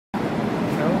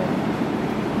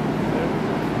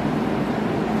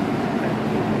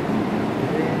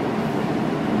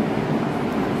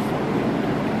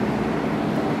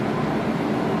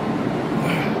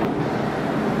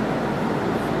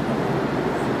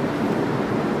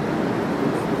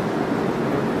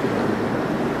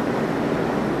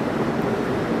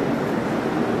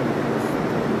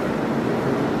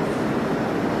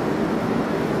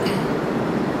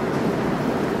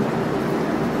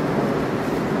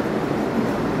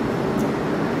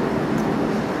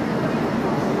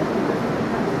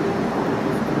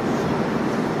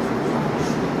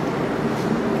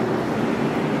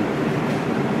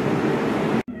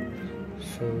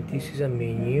the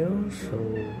menu. So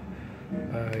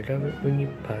I love uni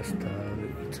pasta.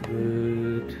 It's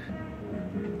good.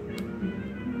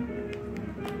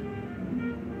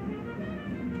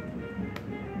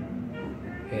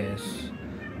 Yes,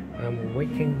 I'm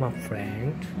waiting my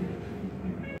friend.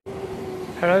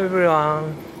 Hello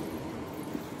everyone.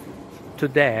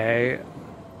 Today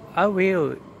I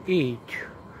will eat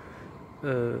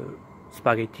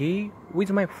spaghetti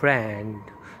with my friend.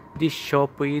 This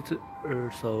shop is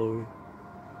also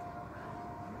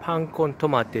pan con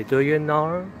tomate. Do you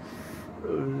know?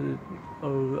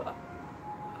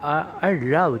 I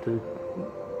love the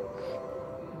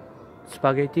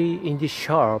spaghetti in this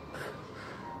shop,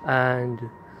 and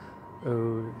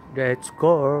let's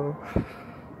go.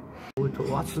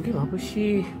 와, 되게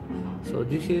맛있이. So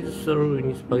this is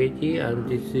served spaghetti, and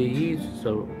this is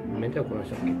so mental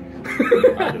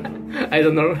I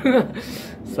don't know.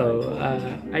 So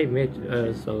I met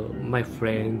my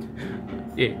friend.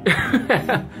 Yeah.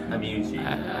 I'm Yuji.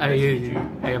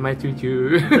 I met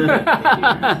you.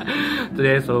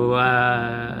 Today, so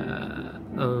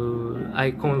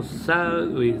I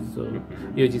consult with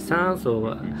Yuji-san.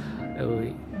 So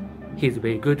he's a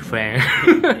very good friend.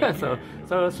 so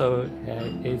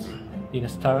it's in a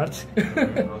start.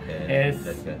 Okay. Yes.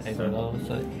 That's good. I don't know.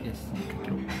 So yes.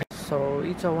 So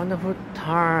it's a wonderful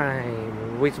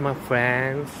time with my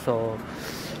friends. So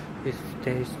it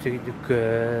tasted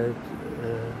good.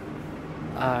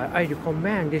 I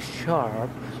recommend this shop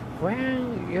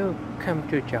when you come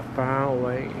to Japan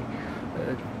or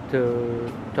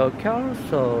to Tokyo.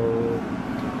 So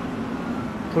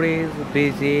please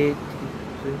visit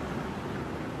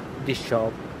this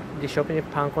shop. The shop in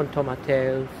pan con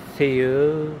tomate. See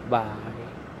you. Bye.